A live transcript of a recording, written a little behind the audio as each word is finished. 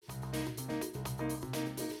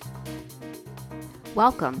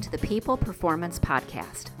Welcome to the People Performance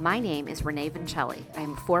Podcast. My name is Renee Vincelli. I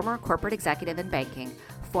am a former corporate executive in banking,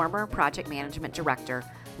 former project management director,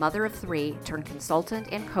 mother of three, turned consultant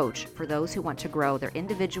and coach for those who want to grow their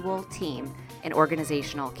individual, team, and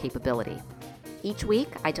organizational capability. Each week,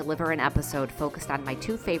 I deliver an episode focused on my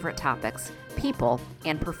two favorite topics, people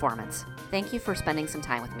and performance. Thank you for spending some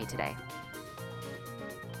time with me today.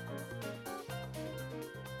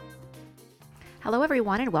 Hello,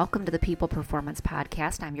 everyone, and welcome to the People Performance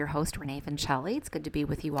Podcast. I'm your host, Renee Vincelli. It's good to be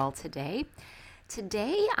with you all today.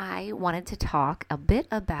 Today, I wanted to talk a bit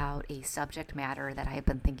about a subject matter that I have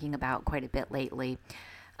been thinking about quite a bit lately,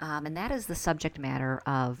 and that is the subject matter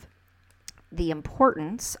of the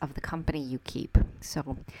importance of the company you keep.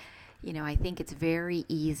 So, I think it's very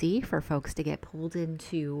easy for folks to get pulled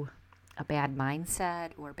into a bad mindset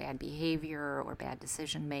or bad behavior or bad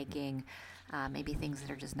decision making, maybe things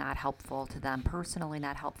that are just not helpful to them personally,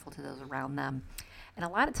 not helpful to those around them. And a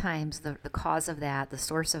lot of times the cause of that, the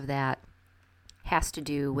source of that, has to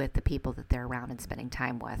do with the people that they're around and spending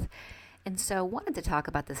time with. And so wanted to talk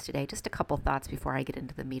about this today, just a couple thoughts before I get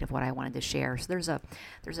into the meat of what I wanted to share. So there's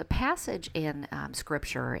a passage in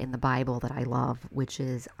Scripture in the Bible that I love, which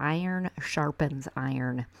is iron sharpens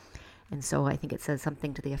iron. And so I think it says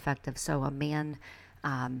something to the effect of, so a man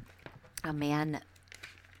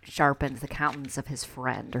sharpens the countenance of his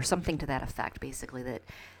friend, or something to that effect, basically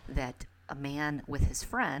that a man with his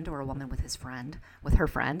friend or a woman with her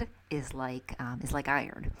friend is like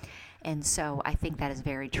iron. And so I think that is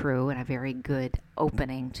very true and a very good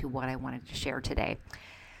opening to what I wanted to share today.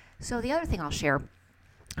 So the other thing I'll share,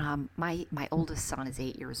 my oldest son is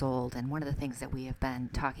 8 years old, and one of the things that we have been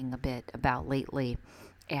talking a bit about lately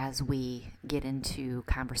as we get into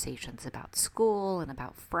conversations about school and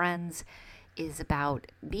about friends is about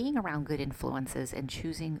being around good influences and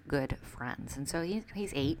choosing good friends. And so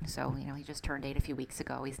he's 8, so he just turned 8 a few weeks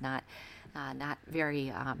ago. He's not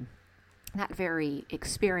very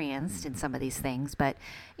experienced in some of these things, but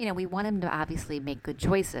we want him to obviously make good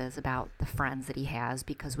choices about the friends that he has,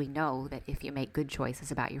 because we know that if you make good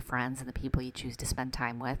choices about your friends and the people you choose to spend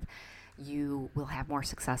time with, you will have more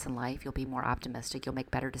success in life. You'll be more optimistic. You'll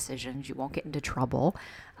make better decisions. You won't get into trouble.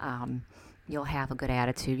 You'll have a good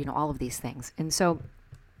attitude, all of these things. And so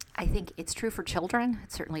I think it's true for children.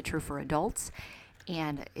 It's certainly true for adults,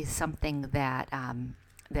 and is something that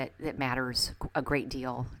that matters a great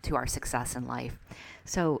deal to our success in life.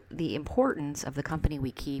 So the importance of the company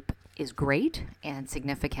we keep is great and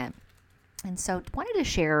significant. And so I wanted to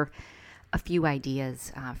share a few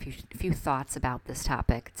ideas, a few thoughts about this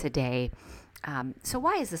topic today. So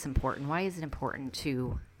why is this important? Why is it important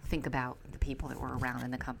to think about the people that we're around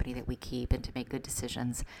and the company that we keep, and to make good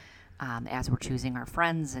decisions as we're choosing our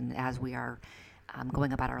friends and as we are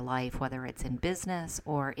going about our life, whether it's in business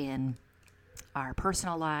or in our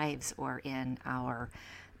personal lives or in our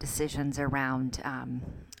decisions around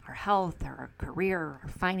our health, our career, our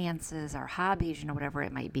finances, our hobbies, whatever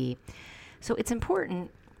it might be. So it's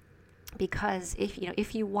important because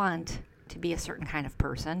if you want to be a certain kind of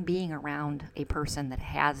person, being around a person that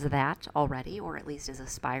has that already, or at least is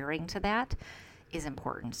aspiring to that, is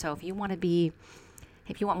important. So if you want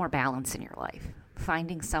more balance in your life,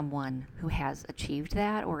 finding someone who has achieved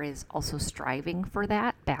that or is also striving for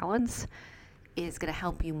that balance is going to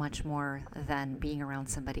help you much more than being around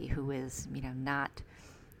somebody who is, not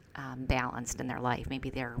balanced in their life. Maybe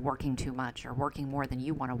they're working too much or working more than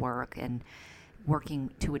you want to work, and working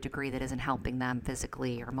to a degree that isn't helping them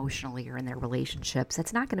physically or emotionally or in their relationships.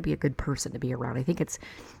 It's not going to be a good person to be around. I think it's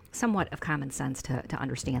somewhat of common sense to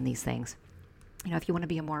understand these things. If you want to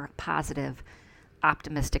be a more positive,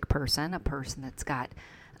 optimistic person, a person that's got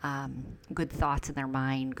good thoughts in their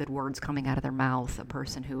mind, good words coming out of their mouth, a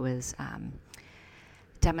person who is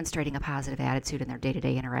demonstrating a positive attitude in their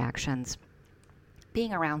day-to-day interactions,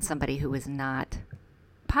 being around somebody who is not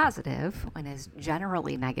positive and is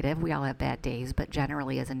generally negative. We all have bad days, but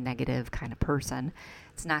generally is a negative kind of person,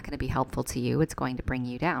 it's not going to be helpful to you. It's going to bring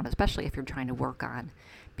you down, especially if you're trying to work on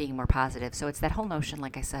being more positive. So it's that whole notion,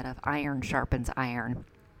 like I said, of iron sharpens iron.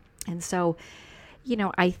 And so,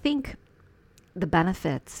 I think the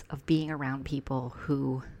benefits of being around people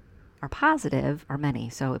who are positive are many.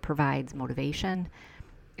 So it provides motivation.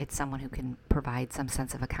 It's someone who can provide some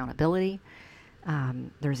sense of accountability.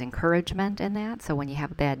 There's encouragement in that. So when you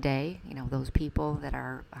have a bad day, those people that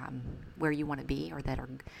are where you want to be, or that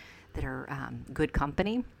are good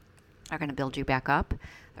company, are going to build you back up.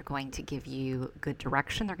 They're going to give you good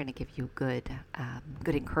direction. They're going to give you good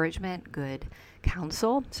encouragement, good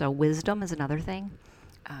counsel. So wisdom is another thing.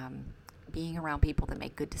 being around people that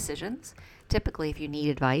make good decisions. Typically, if you need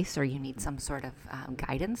advice or you need some sort of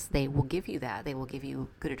guidance, they will give you that. They will give you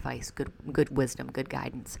good advice, good wisdom, good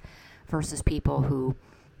guidance, versus people who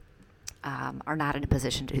are not in a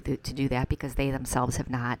position to do that because they themselves have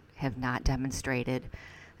not demonstrated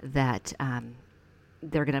that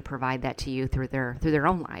they're going to provide that to you through their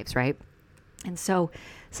own lives, right? And so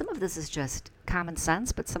some of this is just common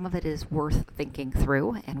sense, but some of it is worth thinking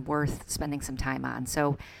through and worth spending some time on.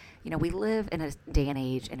 So, we live in a day and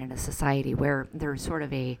age and in a society where there's sort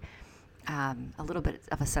of a little bit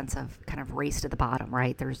of a sense of kind of race to the bottom,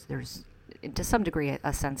 right? There's to some degree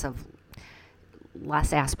a sense of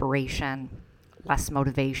less aspiration, less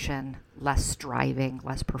motivation, less striving,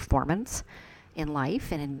 less performance in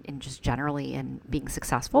life and in just generally in being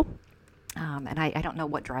successful. And I don't know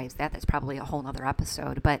what drives that. That's probably a whole other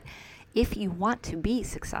episode. But if you want to be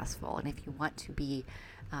successful and if you want to be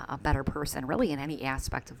a better person, really in any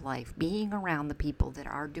aspect of life, being around the people that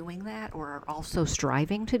are doing that or are also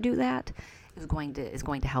striving to do that is going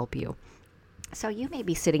to help you. So you may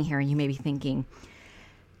be sitting here and you may be thinking,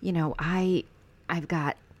 I've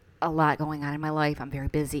got a lot going on in my life. I'm very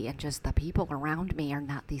busy, and just the people around me are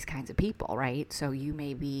not these kinds of people, right? So you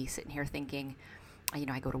may be sitting here thinking,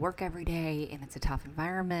 I go to work every day and it's a tough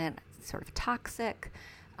environment. It's sort of toxic.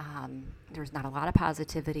 There's not a lot of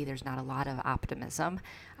positivity. There's not a lot of optimism.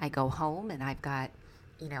 I go home and I've got,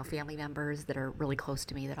 family members that are really close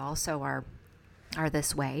to me that also are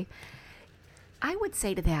this way. I would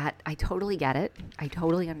say to that, I totally get it. I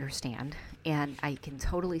totally understand. And I can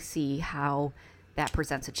totally see how that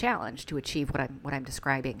presents a challenge to achieve what I'm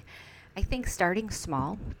describing. I think starting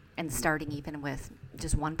small and starting even with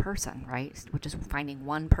just one person, right? Just finding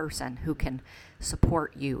one person who can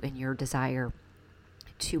support you in your desire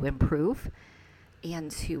to improve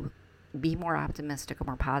and to be more optimistic or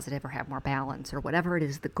more positive or have more balance or whatever it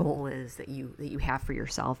is the goal is that you have for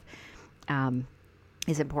yourself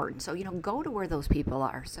is important. So, go to where those people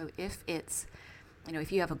are. So if it's,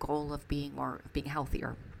 if you have a goal of being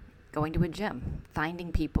healthier, going to a gym,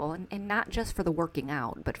 finding people, and not just for the working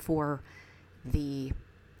out, but for the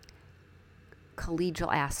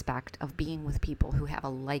collegial aspect of being with people who have a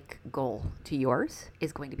like goal to yours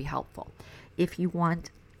is going to be helpful. If you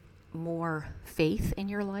want more faith in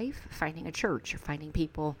your life, finding a church or finding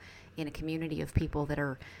people in a community of people that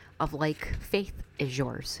are of like faith as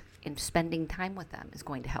yours and spending time with them is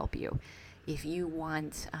going to help you. If you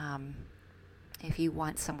want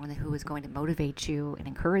someone who is going to motivate you and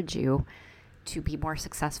encourage you to be more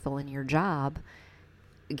successful in your job,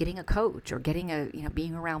 getting a coach or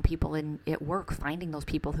being around people at work, finding those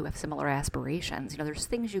people who have similar aspirations. There's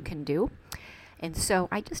things you can do. And so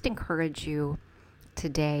I just encourage you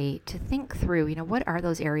today to think through, what are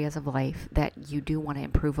those areas of life that you do want to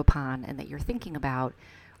improve upon and that you're thinking about?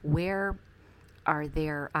 Where are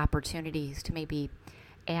there opportunities to maybe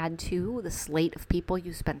add to the slate of people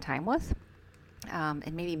you spend time with?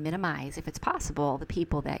 And maybe minimize, if it's possible, the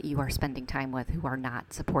people that you are spending time with who are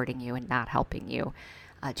not supporting you and not helping you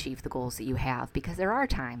achieve the goals that you have. Because there are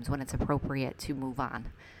times when it's appropriate to move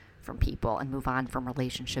on from people and move on from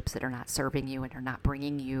relationships that are not serving you and are not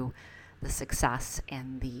bringing you the success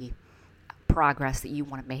and the progress that you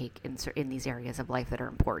want to make in these areas of life that are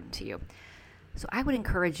important to you. So I would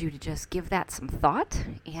encourage you to just give that some thought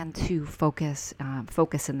and to focus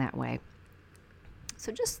in that way.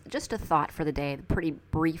 So just a thought for the day, a pretty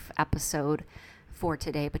brief episode for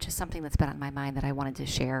today, but just something that's been on my mind that I wanted to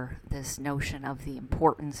share, this notion of the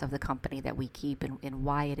importance of the company that we keep and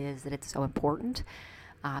why it is that it's so important.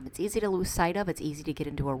 It's easy to lose sight of, it's easy to get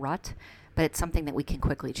into a rut, but it's something that we can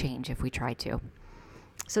quickly change if we try to.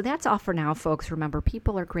 So that's all for now, folks. Remember,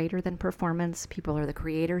 people are greater than performance. People are the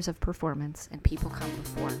creators of performance, and people come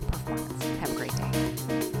before performance. Have a great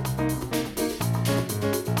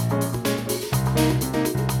day.